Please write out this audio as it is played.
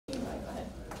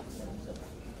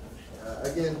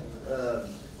Again,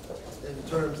 in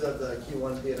terms of the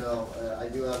Q1 P&L, I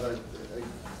do have a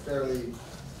fairly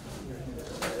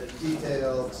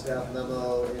detailed staff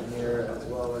memo in here, as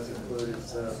well as included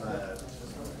some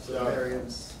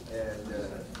variance and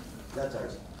that's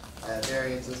ours.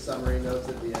 Variance and summary notes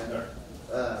at the end.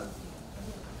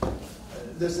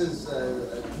 This is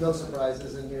no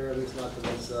surprises in here, at least not to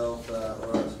myself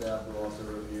or our staff who also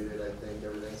reviewed it. I think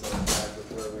everything's on track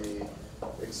with where we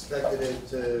expected it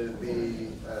to be.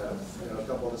 A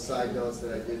couple of the side notes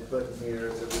that I did put in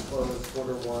here. So we closed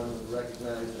Q1 with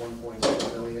recognized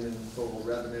 $1.2 million in total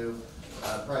revenue,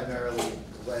 primarily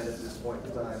led at this point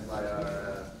in time by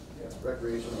our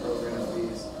recreation program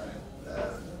fees.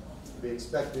 We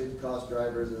expected cost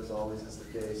drivers, as always is the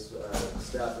case,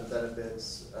 staff and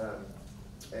benefits,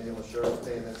 annual insurance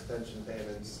payments, pension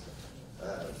payments,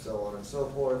 so on and so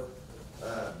forth.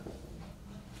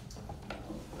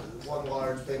 One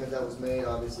large payment that was made,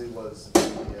 obviously, was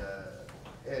the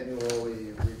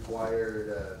annually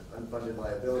required unfunded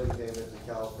liability payment to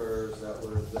CalPERS. That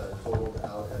was totaled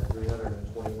out at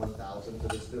 $321,000 for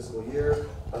this fiscal year,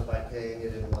 but by paying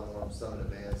it in one lump sum in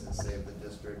advance, it saved the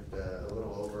district a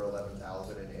little over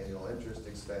 $11,000 in annual interest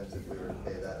expense if we were to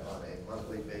pay that on a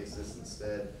monthly basis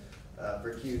instead.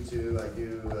 For Q2, I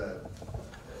do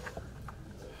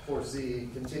foresee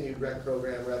continued rec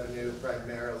program revenue,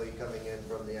 primarily coming in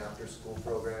from the after-school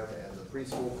program and the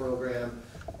preschool program,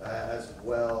 as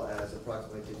well as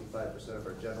approximately 55% of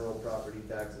our general property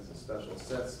taxes and special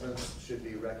assessments should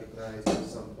be recognized at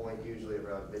some point, usually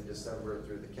around mid-December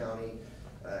through the county,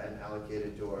 and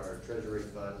allocated to our treasury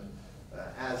fund.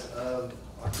 As of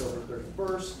October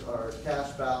 31st, our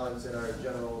cash balance in our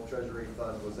general treasury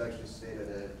fund was actually stated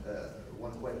at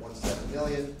 $1.17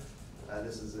 million.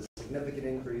 This is a significant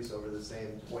increase over the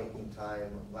same point in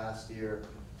time last year.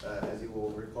 As you will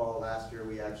recall, last year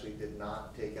we actually did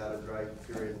not take out a dry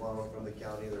period loan from the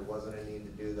county. There wasn't a need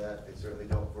to do that. I certainly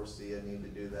don't foresee a need to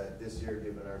do that this year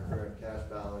given our current cash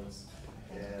balance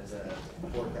and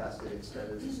forecasted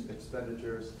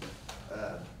expenditures.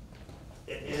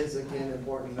 It is, again,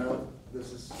 important to note,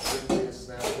 this is strictly a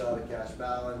snapshot of cash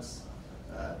balance.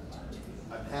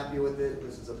 I'm happy with it.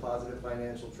 This is a positive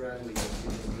financial trend. We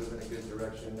continue to move in a good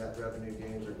direction. Net revenue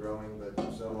gains are growing, but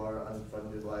so are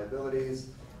unfunded liabilities.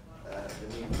 The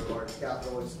need for large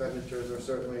capital expenditures are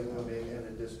certainly moving, and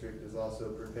the district is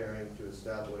also preparing to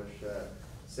establish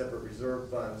separate reserve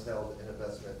funds held in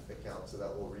investment accounts, so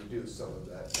that will reduce some of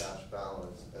that cash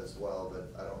balance as well,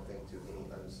 but I don't think to any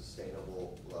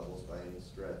unsustainable levels by any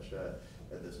stretch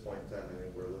at this point in time. I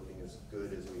think we're looking as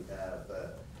good as we have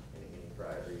in any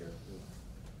prior year.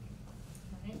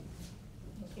 All right.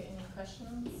 Thank you. Any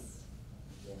questions?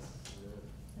 Yes.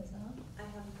 I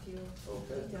have a few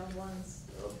detailed ones.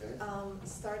 Okay.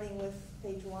 Starting with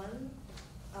page 1,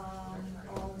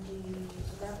 on the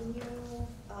revenue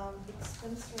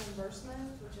expense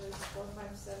reimbursement, which is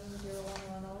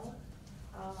 4570110,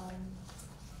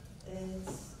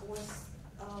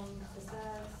 is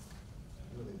that?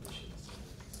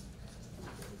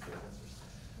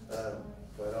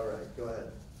 But all right, go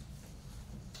ahead.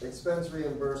 Expense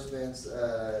reimbursements,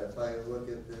 if I look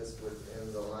at this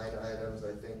within the line items,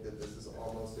 I think that this is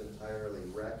almost entirely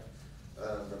rec.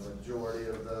 The majority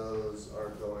of those are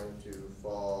going to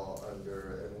fall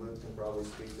under, and Luke can probably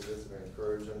speak to this and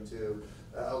encourage him to.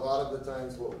 A lot of the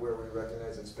times where we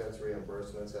recognize expense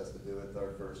reimbursements has to do with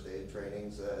our first aid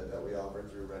trainings that we offer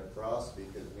through Red Cross,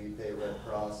 because we pay Red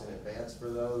Cross in advance for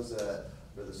those,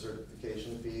 for the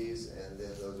certification fees, and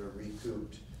then those are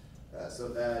recouped. So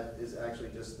that is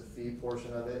actually just the fee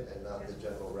portion of it and not the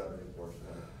general revenue portion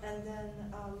of it. And then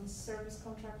service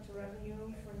contract to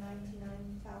revenue for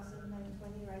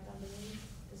 $99,920 right underneath.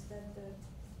 Is that the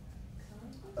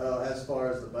count? As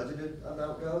far as the budgeted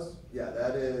amount goes, yeah,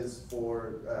 that is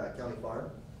for County Farm.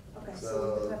 Okay,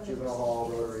 so Juvenile Hall,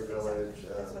 Rotary Village.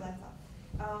 That's what I thought.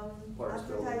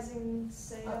 Advertising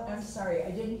sales. I'm sorry,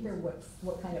 I didn't hear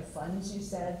what kind of funds you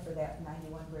said for that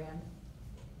 91 grand.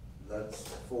 That's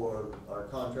for our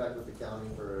contract with the county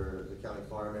for the County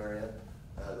Farm area,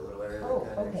 the little area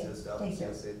that kind of exists out in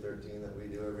CSA 13 that we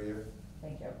do every year.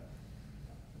 Thank you.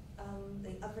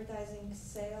 The advertising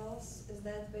sales, is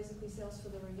that basically sales for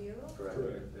the review? Correct.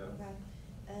 Yeah. Okay.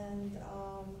 And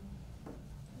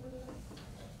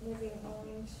moving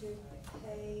on to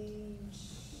page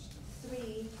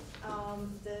 3,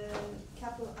 the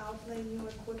capital outlay, new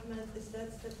equipment, is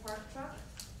that the park truck?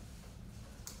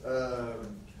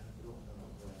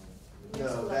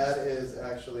 No, that is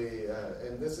actually,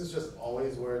 and this is just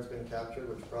always where it's been captured,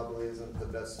 which probably isn't the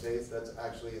best space. That's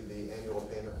actually the annual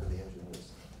payment for the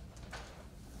engineers.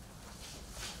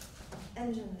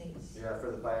 engine lease. Yeah,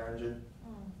 for the fire engine. Oh.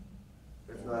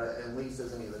 It's not, and lease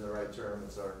isn't even the right term,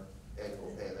 it's our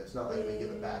annual payment. It's not like we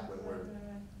give it back when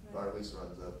our lease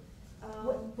runs up.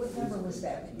 What number was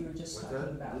that you were just What's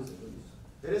talking that? about?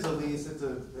 It is a lease, it's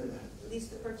a, Lease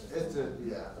to purchase. it's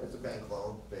a bank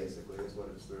loan, basically, is what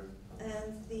it's through.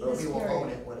 And the. But we will Carrie. own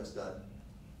it when it's done.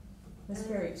 Ms.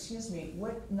 Perry, excuse me,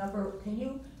 what number, can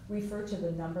you refer to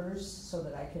the numbers so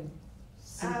that I can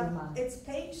see them on? It's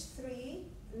page 3,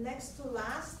 next to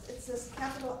last, it says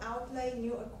capital outlay,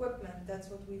 new equipment, that's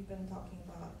what we've been talking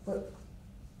about. But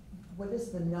what is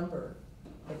the number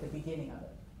at the beginning of it?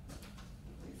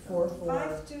 44.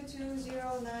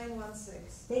 5220,916.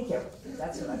 Thank you,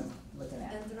 that's what I'm looking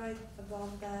at. And right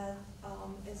above that,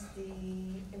 is the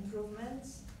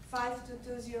improvements,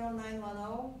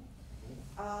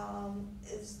 5220,910.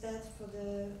 Is that for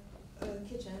the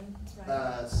kitchen,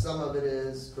 right? Some of it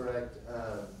is correct. I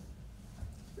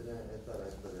thought I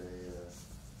put a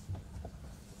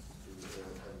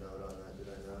note on that, did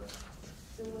I not?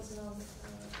 There was no,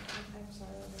 I'm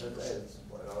sorry. It's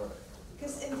all right.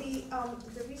 Because in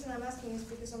the reason I'm asking is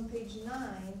because on page 9,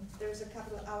 there's a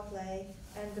capital outlay,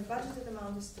 and the budgeted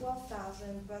amount is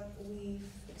 12,000, but we've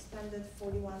expended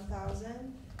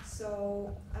 41,000,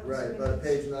 so I'm Right, assuming but it's-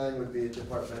 page 9 would be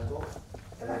departmental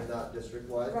Right. and not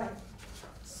district-wide. Right,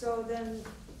 so then,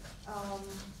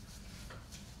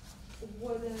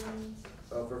 wouldn't,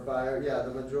 Oh, for fire, yeah,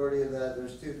 the majority of that,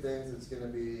 there's two things. It's gonna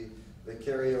be the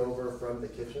carryover from the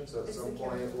kitchen, so at It's some the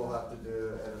point, carryover. we'll have to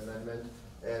do an amendment.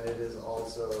 And it is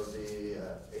also the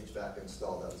HVAC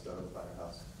install that was done in the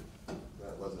firehouse.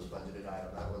 That was a budgeted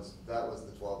item. That was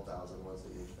the 12,000 was the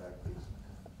HVAC piece.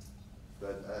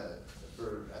 But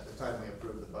at the time we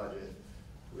approved the budget,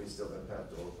 we still didn't have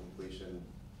total completion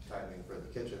timing for the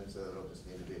kitchen, so it'll just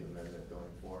need to be an amendment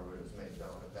going forward. It was made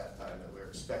known at that time that we were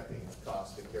expecting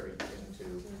costs to carry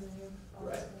into.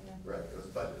 Right, right. It was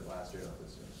budgeted last year, not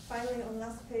this year. finally, on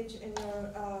last page in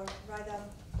your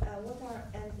write-up, what are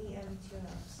NEM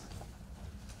tune-ups?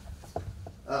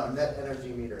 Net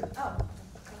energy metering. Oh,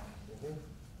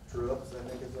 True ups, I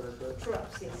think is what I put.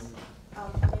 true-ups, yes.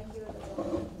 Thank you, that's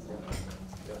all.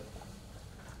 Yep.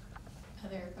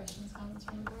 Other questions, comments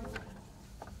from the board?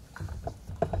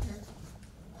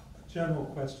 General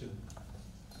question.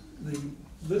 The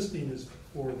listing is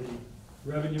for the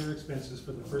revenue or expenses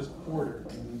for the first quarter,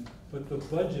 but the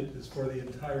budget is for the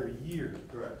entire year.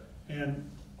 Correct. And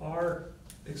our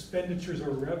expenditures or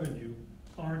revenue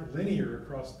aren't linear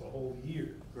across the whole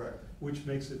year, Correct. which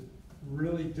makes it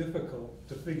really difficult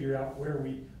to figure out where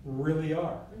we really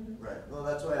are. Mhm. Right, well,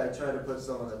 that's why I try to put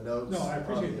some of the notes. No, I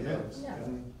appreciate on the notes. ends. Yeah.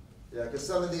 Mhm. Yeah, because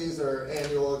some of these are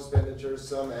annual expenditures,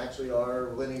 some actually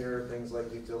are linear, things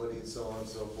like utilities, so on and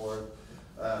so forth.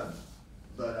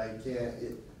 But I can't,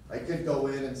 I could go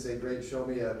in and say, great, show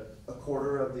me a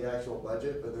quarter of the actual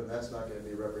budget, but then that's not gonna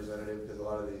be representative, because a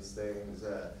lot of these things,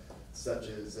 such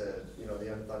as, the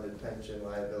unfunded pension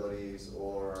liabilities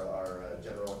or our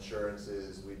general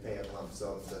insurances, we pay in lump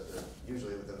sums that are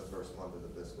usually within the first month of the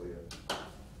fiscal year.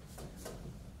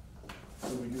 So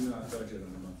we do not budget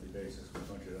on a monthly basis, we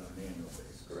budget on an annual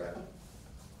basis. Correct.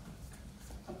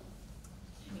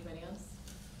 Anybody else?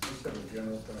 Just have a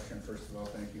general question. First of all,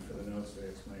 thank you for the notes. They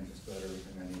explained just about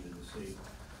everything I needed to see.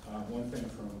 One thing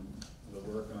from the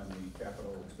work on the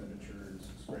capital expenditures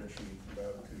spreadsheet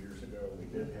about 2 years ago, we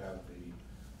did have the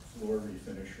floor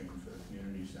refinishing for the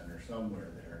community center somewhere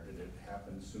there. Did it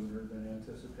happen sooner than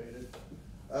anticipated?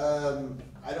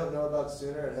 I don't know about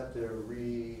sooner. I'd have to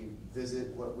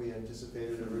revisit what we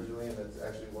anticipated originally, and that's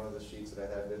actually one of the sheets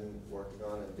that I had been working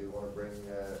on and do want to bring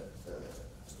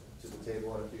to the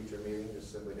table in a future meeting.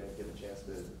 Just simply didn't get a chance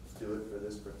to do it for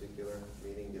this particular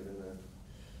meeting, given the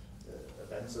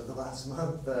events of the last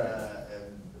month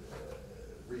and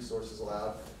resources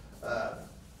allowed.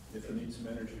 If you need some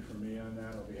energy from me on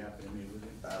that, I'll be happy to meet with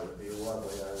you. That would be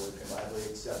lovely. I would gladly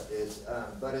accept it.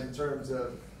 But in terms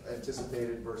of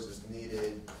anticipated versus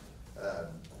needed,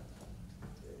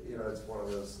 it's one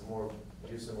of those, the more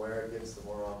use and wear it gets, the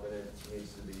more often it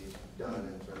needs to be done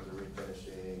in terms of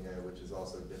refinishing, which is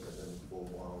also different than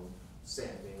full-blown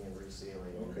sanding and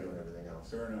resealing and Okay. doing everything else.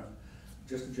 Fair enough.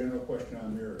 Just a general question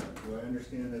on mirror. Do I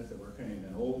understand that we're paying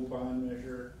an old bond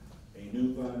measure, a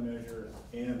new bond measure,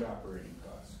 and operating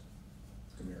costs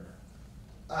to mirror?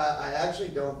 I actually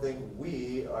don't think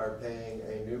we are paying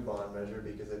a new bond measure,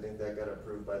 because I think that got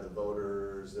approved by the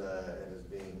voters and is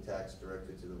being taxed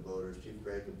directly to the voters. Chief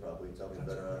Gray could probably tell me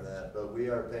better on that. But we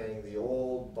are paying the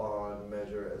old bond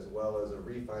measure as well as a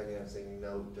refinancing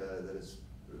note that is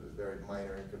very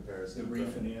minor in The comparison.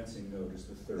 refinancing note is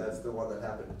the third. That's the one that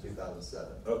happened in 2007.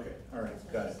 Okay, all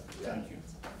right, got it, thank you.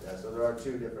 Yeah, so there are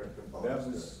two different components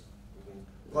That to was, it.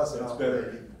 Plus an that's better.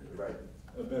 operating, right.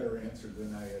 a better answer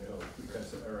than I had hoped,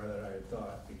 because, or that I had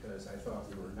thought, because I thought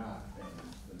we were not paying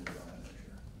the new bond this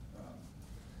year.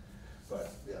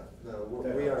 But, Yeah, no,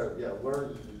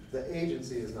 the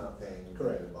agency is not paying the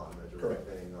Correct. new bond measure. Correct.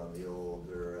 We're paying on the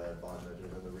older bond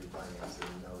measure and the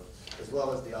refinancing note, as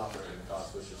well as the operating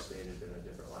costs, which are stated in a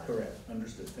different line. correct,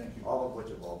 understood, thank you. All of which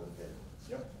have all been paid.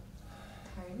 Yep.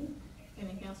 Alrighty,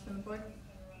 anything else from the board?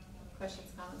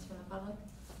 Questions, comments from the public?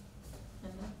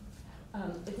 Linda?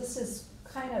 This is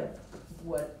kind of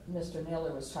what Mr.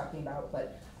 Naylor was talking about,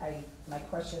 but my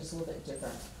question is a little bit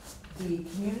different. The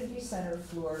community center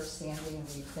floor sanding and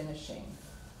refinishing,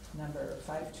 number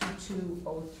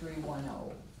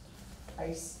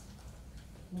 5220310.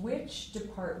 Which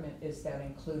department is that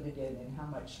included in, and how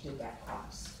much did that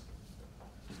cost?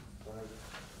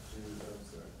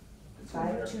 It's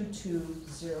under-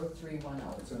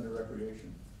 5220310. It's under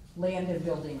recreation. Land and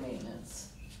building maintenance.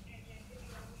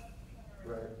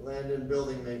 Right, land and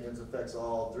building maintenance affects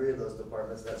all three of those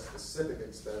departments. That specific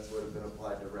expense would have been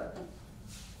applied to rec.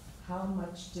 How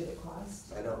much did it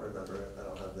cost? I don't remember it. I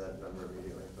don't have that number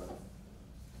immediately in front of me.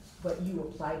 But you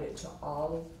applied it to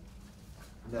all,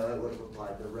 No, it would have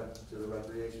applied to the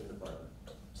recreation department.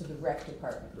 to the rec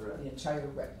department? Correct. The entire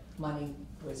rec, money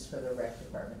was for the rec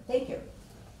department. Thank you.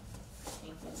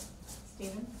 Thank you.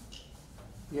 Stephen?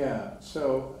 Yeah,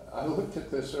 so I looked at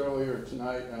this earlier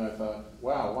tonight and I thought,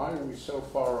 wow, why are we so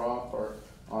far off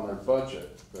on our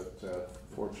budget? But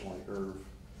fortunately, Irv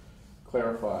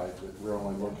clarified that we're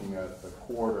only looking at a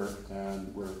quarter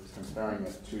and we're comparing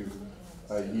it to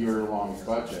a year-long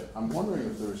budget. I'm wondering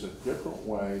if there's a different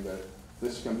way that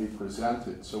this can be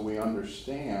presented so we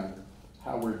understand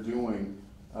how we're doing,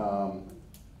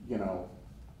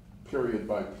 period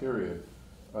by period.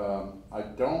 I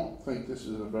don't think this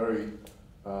is a very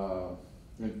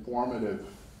informative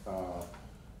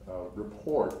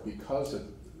report because of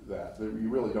that. You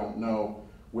really don't know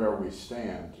where we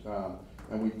stand.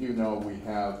 And we do know we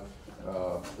have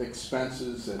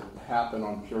expenses that happen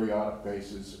on periodic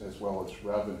basis as well as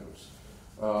revenues.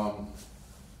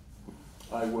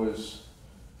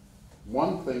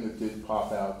 One thing that did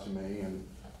pop out to me, and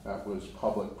that was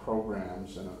public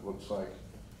programs, and it looks like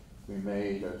we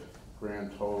made a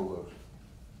grand total of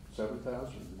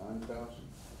 7,000, 9,000,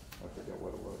 I forget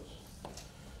what it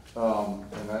was.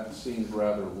 And that seemed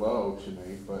rather low to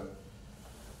me, but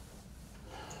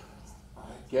I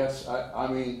guess,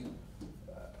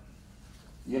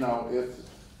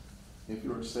 if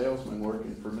you're a salesman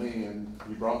working for me and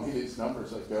you brought me these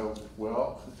numbers, I'd go,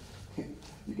 well,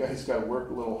 you guys gotta work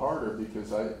a little harder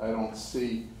because I don't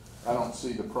see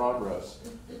the progress.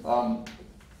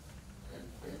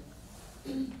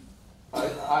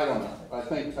 I don't know. I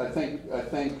think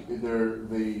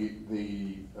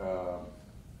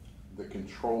the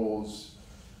controls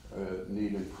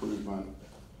need improvement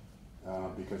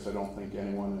because I don't think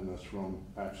anyone in this room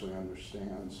actually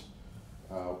understands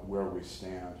where we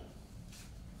stand.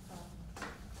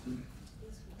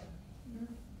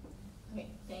 Okay,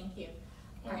 thank you.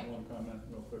 All I right. have one comment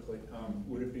real quickly.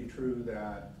 Would it be true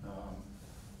that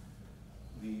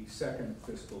the second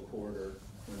fiscal quarter,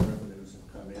 when revenues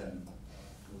have come in,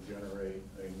 will generate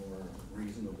a more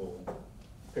reasonable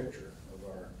picture of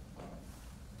our,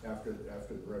 after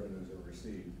the revenues are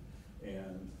received,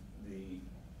 and the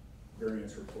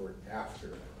variance report after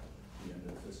the end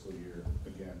of the fiscal year,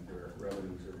 again, where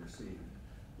revenues are received,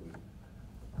 would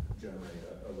generate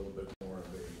a little bit more of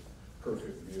a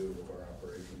perfect view of our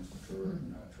operations, true or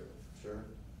not true? Sure.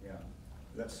 Yeah,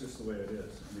 that's just the way it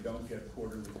is. We don't get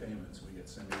quarterly payments, we get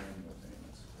semi-annual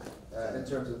payments. In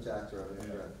terms of tax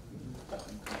revenue, correct. All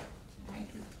right,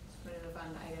 we're gonna move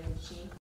on to item G.